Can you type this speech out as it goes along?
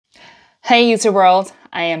Hey YouTube world,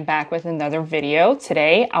 I am back with another video.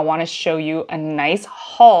 Today I want to show you a nice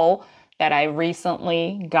haul that I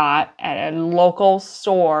recently got at a local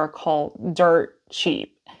store called Dirt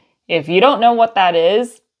Cheap. If you don't know what that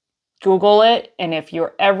is, Google it, and if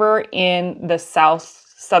you're ever in the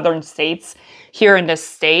southern states here in the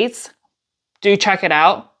States, do check it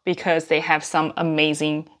out because they have some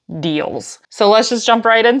amazing deals. So let's just jump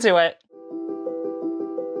right into it.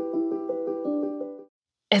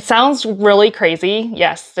 It sounds really crazy.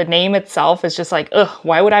 Yes, the name itself is just like, ugh,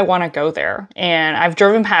 why would I want to go there? And I've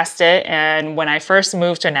driven past it. And when I first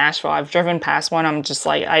moved to Nashville, I've driven past one. I'm just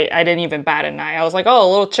like, I didn't even bat an eye. I was like, oh, a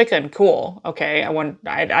little chicken, cool. Okay,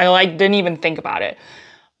 I didn't even think about it.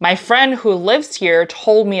 My friend who lives here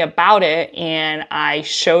told me about it, and I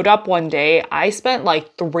showed up one day. I spent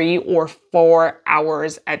like 3 or 4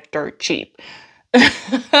 hours at Dirt Cheap.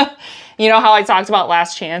 You know how I talked about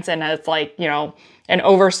Last Chance, and it's like, you know, an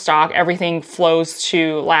overstock, everything flows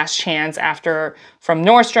to Last Chance after from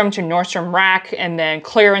Nordstrom to Nordstrom Rack, and then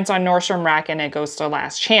clearance on Nordstrom Rack, and it goes to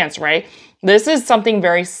Last Chance, right? This is something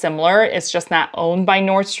very similar. It's just not owned by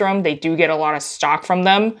Nordstrom. They do get a lot of stock from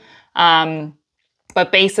them.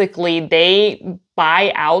 But basically they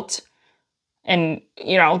buy out and,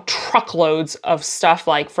 you know, truckloads of stuff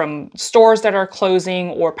like from stores that are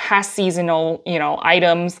closing or past seasonal, you know,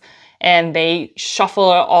 items. And they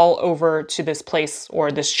shuffle it all over to this place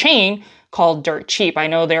or this chain called Dirt Cheap. I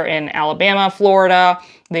know they're in Alabama, Florida.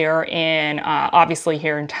 They're in, obviously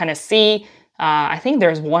here in Tennessee. I think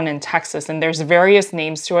there's one in Texas, and there's various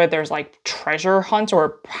names to it. There's like Treasure Hunt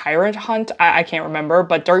or Pirate Hunt. I can't remember,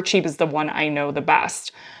 but Dirt Cheap is the one I know the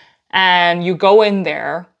best. And you go in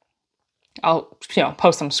there, I'll, you know,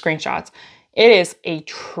 post some screenshots. It is a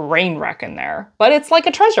train wreck in there, but it's like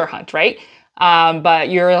a treasure hunt, right?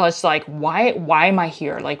 But you're just like, why am I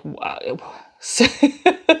here? Like,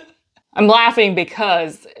 I'm laughing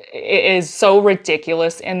because it is so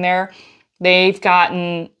ridiculous in there. They've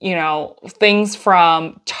gotten, you know, things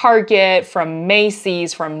from Target, from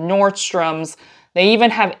Macy's, from Nordstrom's. They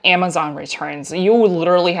even have Amazon returns. You would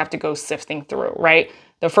literally have to go sifting through, right?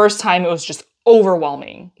 The first time it was just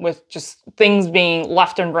overwhelming with just things being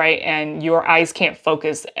left and right and your eyes can't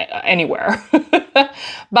focus anywhere.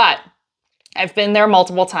 But I've been there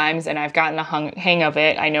multiple times and I've gotten the hang of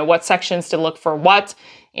it. I know what sections to look for what,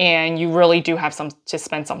 and you really do have to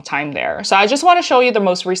spend some time there. So I just want to show you the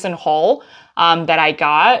most recent haul that I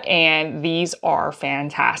got, and these are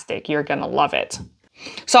fantastic. You're gonna love it.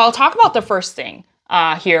 So I'll talk about the first thing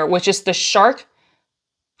here, which is the Shark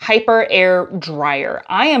Hyper Air Dryer.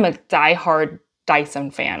 I am a diehard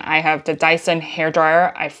Dyson fan. I have the Dyson hair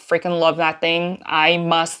dryer. I freaking love that thing. I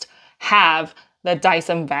must have the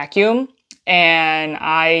Dyson vacuum. And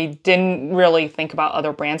I didn't really think about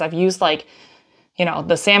other brands. I've used like, you know,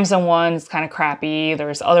 the Samsung one is kind of crappy.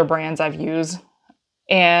 There's other brands I've used.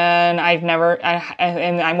 And I've never,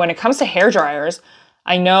 when it comes to hair dryers,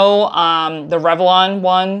 I know the Revlon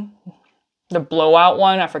one, the blowout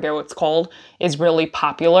one, I forget what it's called, is really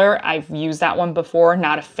popular. I've used that one before,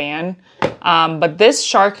 not a fan. But this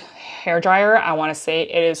Shark hair dryer, I want to say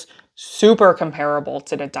it is super comparable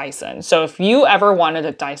to the Dyson. So if you ever wanted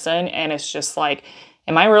a Dyson and it's just like,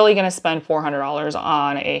 am I really going to spend $400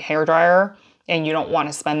 on a hairdryer and you don't want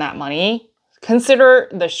to spend that money? Consider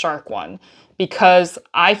the Shark one, because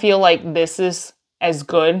I feel like this is as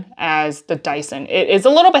good as the Dyson. It is a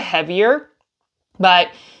little bit heavier, but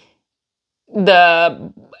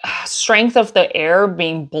the strength of the air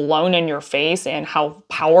being blown in your face and how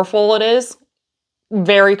powerful it is,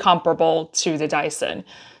 very comparable to the Dyson.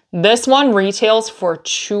 This one retails for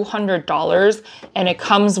 $200, and it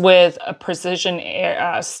comes with a precision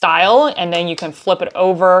style, and then you can flip it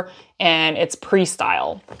over and it's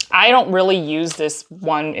pre-style. I don't really use this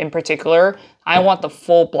one in particular. I want the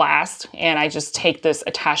full blast, and I just take this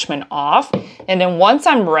attachment off. And then once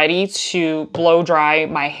I'm ready to blow dry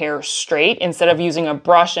my hair straight, instead of using a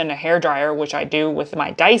brush and a hair dryer, which I do with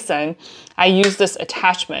my Dyson, I use this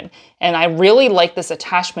attachment. And I really like this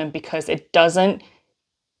attachment because it doesn't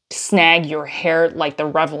snag your hair like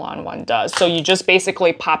the Revlon one does. So you just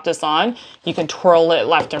basically pop this on, you can twirl it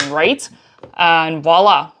left and right, and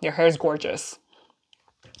voila, your hair is gorgeous.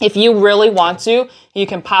 If you really want to, you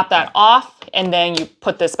can pop that off and then you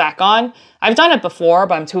put this back on. I've done it before,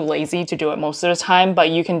 but I'm too lazy to do it most of the time, but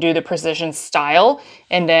you can do the precision style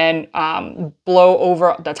and then blow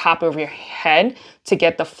over the top of your head to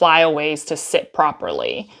get the flyaways to sit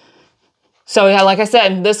properly. So yeah, like I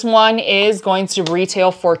said, this one is going to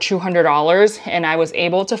retail for $200, and I was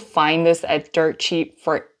able to find this at Dirt Cheap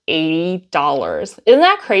for $80. Isn't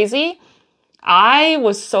that crazy? I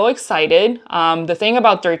was so excited. The thing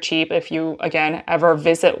about Dirt Cheap, if you, again, ever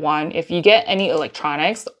visit one, if you get any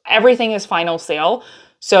electronics, everything is final sale.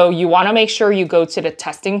 So you want to make sure you go to the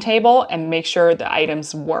testing table and make sure the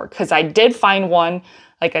items work. Because I did find one,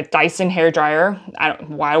 like a Dyson hairdryer.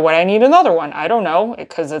 Why would I need another one? I don't know,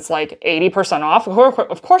 because it's like 80% off.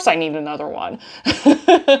 Of course I need another one.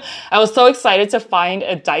 I was so excited to find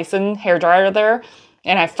a Dyson hairdryer there.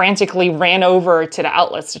 And I frantically ran over to the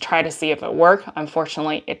outlets to try to see if it worked.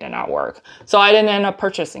 Unfortunately, it did not work. So I didn't end up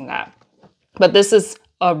purchasing that. But this is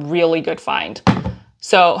a really good find.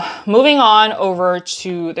 So moving on over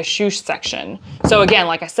to the shoe section. So again,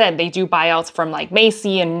 like I said, they do buyouts from like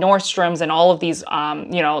Macy and Nordstrom's and all of these,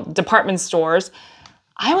 department stores.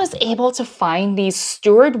 I was able to find these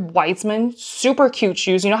Stuart Weitzman super cute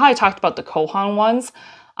shoes. You know how I talked about the Haan ones?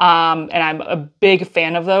 And I'm a big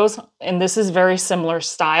fan of those. And this is very similar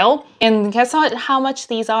style. And guess how much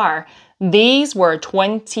these are? These were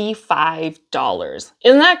 $25.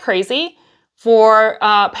 Isn't that crazy? For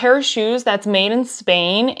a pair of shoes that's made in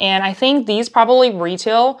Spain. And I think these probably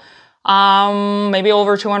retail maybe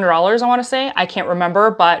over $200, I want to say. I can't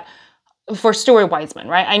remember, but for Stuart Weitzman,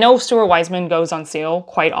 right? I know Stuart Weitzman goes on sale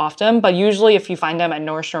quite often, but usually if you find them at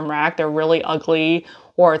Nordstrom Rack, they're really ugly,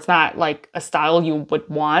 or it's not like a style you would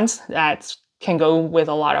want that can go with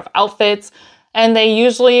a lot of outfits. And they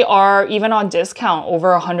usually are even on discount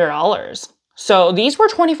over $100. So these were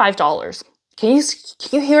 $25. Can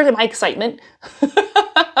you hear my excitement?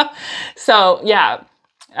 So yeah,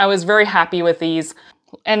 I was very happy with these.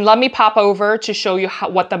 And let me pop over to show you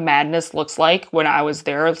what the madness looks like when I was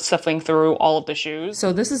there sifting through all of the shoes.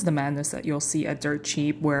 So this is the madness that you'll see at Dirt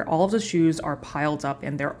Cheap, where all of the shoes are piled up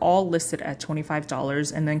and they're all listed at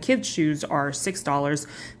 $25. And then kids' shoes are $6,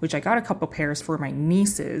 which I got a couple pairs for my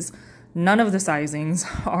nieces. None of the sizings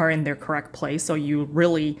are in their correct place, so you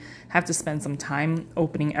really have to spend some time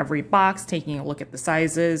opening every box, taking a look at the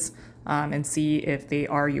sizes, and see if they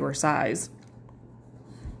are your size.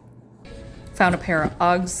 Found a pair of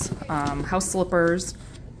Uggs, house slippers.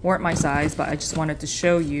 Weren't my size, but I just wanted to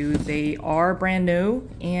show you they are brand new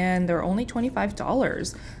and they're only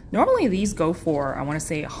 $25. Normally these go for, I want to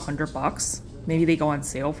say $100. Maybe they go on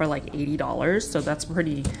sale for like $80, so that's a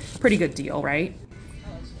pretty good deal, right?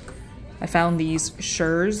 I found these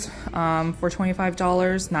Shurs for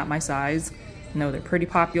 $25, not my size. No, they're pretty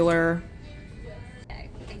popular.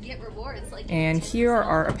 And here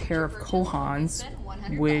are a pair of Haans,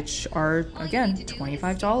 which are, again,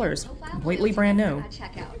 $25, completely brand new.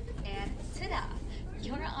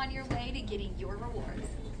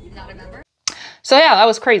 So yeah, that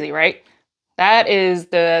was crazy, right? That is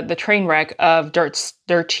the train wreck of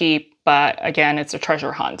Dirt Cheap, but again, it's a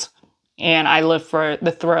treasure hunt. And I live for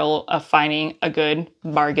the thrill of finding a good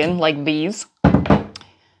bargain like these.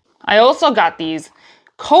 I also got these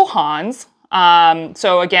Haans.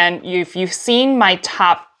 So again, if you've seen my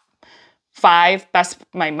top 5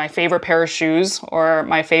 my favorite pair of shoes, or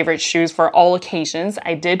my favorite shoes for all occasions,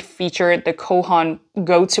 I did feature the Haan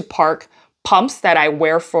Go to Park pumps that I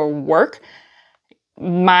wear for work.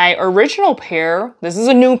 My original pair, this is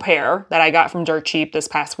a new pair that I got from Dirt Cheap this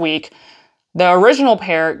past week. The original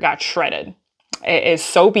pair got shredded. It is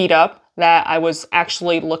so beat up that I was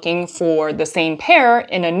actually looking for the same pair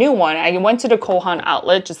in a new one. I went to the Haan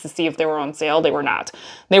outlet just to see if they were on sale. They were not.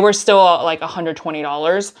 They were still like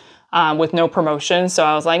 $120 with no promotion. So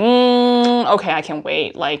I was like, okay, I can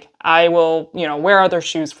wait. Like I will, wear other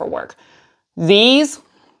shoes for work. These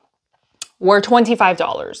were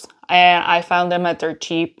 $25 and I found them at Dirt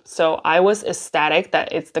Cheap. So I was ecstatic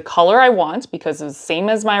that it's the color I want because it's the same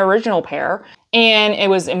as my original pair and it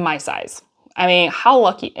was in my size. I mean, how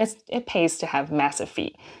lucky. It pays to have massive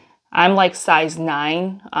feet. I'm like size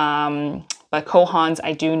 9, but Haans,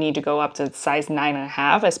 I do need to go up to size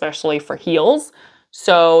 9.5, especially for heels.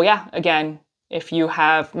 So yeah, again, if you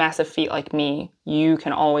have massive feet like me, you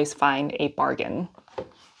can always find a bargain.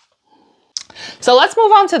 So let's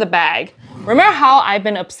move on to the bag. Remember how I've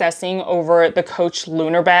been obsessing over the Coach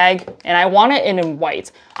Lunar bag, and I want it in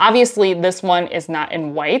white. Obviously, this one is not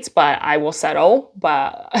in white, but I will settle.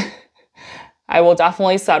 But I will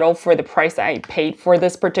definitely settle for the price I paid for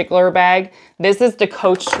this particular bag. This is the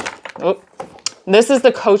Coach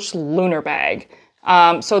Lunar bag.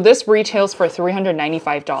 So this retails for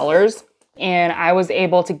 $395, and I was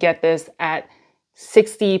able to get this at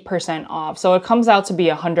 60% off. So it comes out to be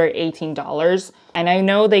 $118. And I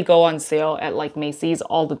know they go on sale at like Macy's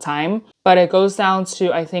all the time, but it goes down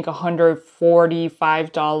to, I think,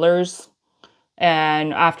 $145.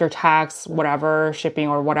 And after tax, whatever, shipping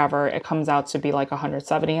or whatever, it comes out to be like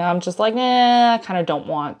 $170. I'm just like, I kind of don't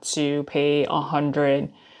want to pay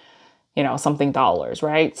 $100 you know, something dollars,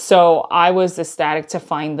 right? So I was ecstatic to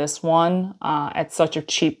find this one at such a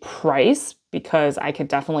cheap price because I could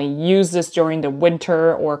definitely use this during the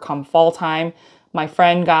winter or come fall time. My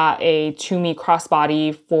friend got a Tumi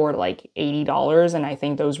crossbody for like $80, and I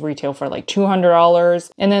think those retail for like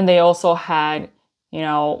 $200. And then they also had, you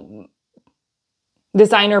know,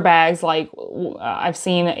 designer bags. Like I've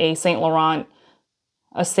seen a Saint Laurent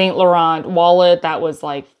wallet that was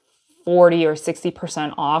like 40 or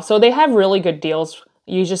 60% off. So they have really good deals.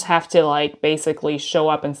 You just have to like basically show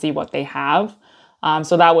up and see what they have.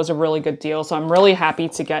 So that was a really good deal. So I'm really happy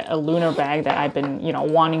to get a lunar bag that I've been, you know,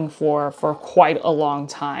 wanting for quite a long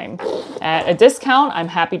time. At a discount, I'm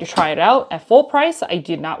happy to try it out. At full price, I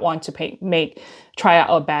did not want to try out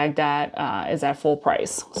a bag that is at full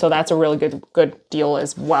price. So that's a really good deal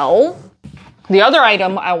as well. The other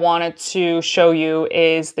item I wanted to show you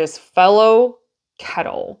is this Fellow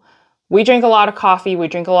kettle. We drink a lot of coffee, we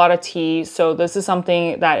drink a lot of tea. So this is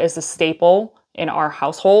something that is a staple in our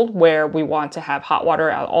household where we want to have hot water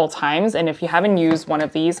at all times. And if you haven't used one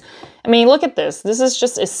of these, I mean, look at this. This is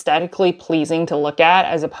just aesthetically pleasing to look at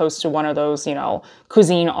as opposed to one of those, you know,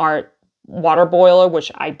 cuisine art water boiler,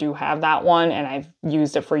 which I do have that one and I've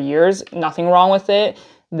used it for years. Nothing wrong with it.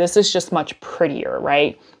 This is just much prettier,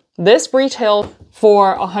 right? This retailed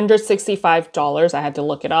for $165. I had to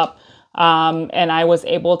look it up. And I was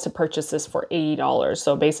able to purchase this for $80.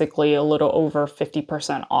 So basically a little over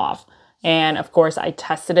 50% off. And of course, I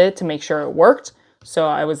tested it to make sure it worked. So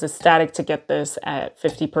I was ecstatic to get this at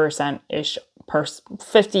 50%-ish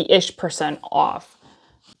off.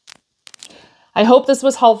 I hope this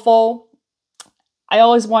was helpful. I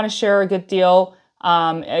always want to share a good deal.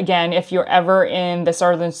 Again, if you're ever in the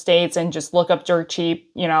southern states and just look up dirt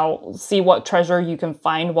cheap, you know, see what treasure you can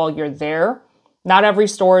find while you're there. Not every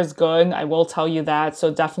store is good. I will tell you that.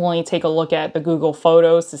 So definitely take a look at the Google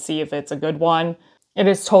Photos to see if it's a good one. It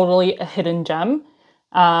is totally a hidden gem.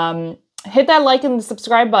 Hit that like and the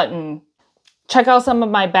subscribe button. Check out some of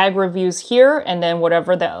my bag reviews here and then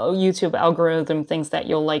whatever the YouTube algorithm thinks that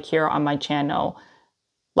you'll like here on my channel.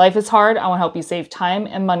 Life is hard. I want to help you save time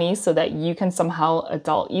and money so that you can somehow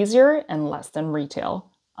adult easier and less than retail.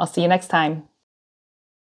 I'll see you next time.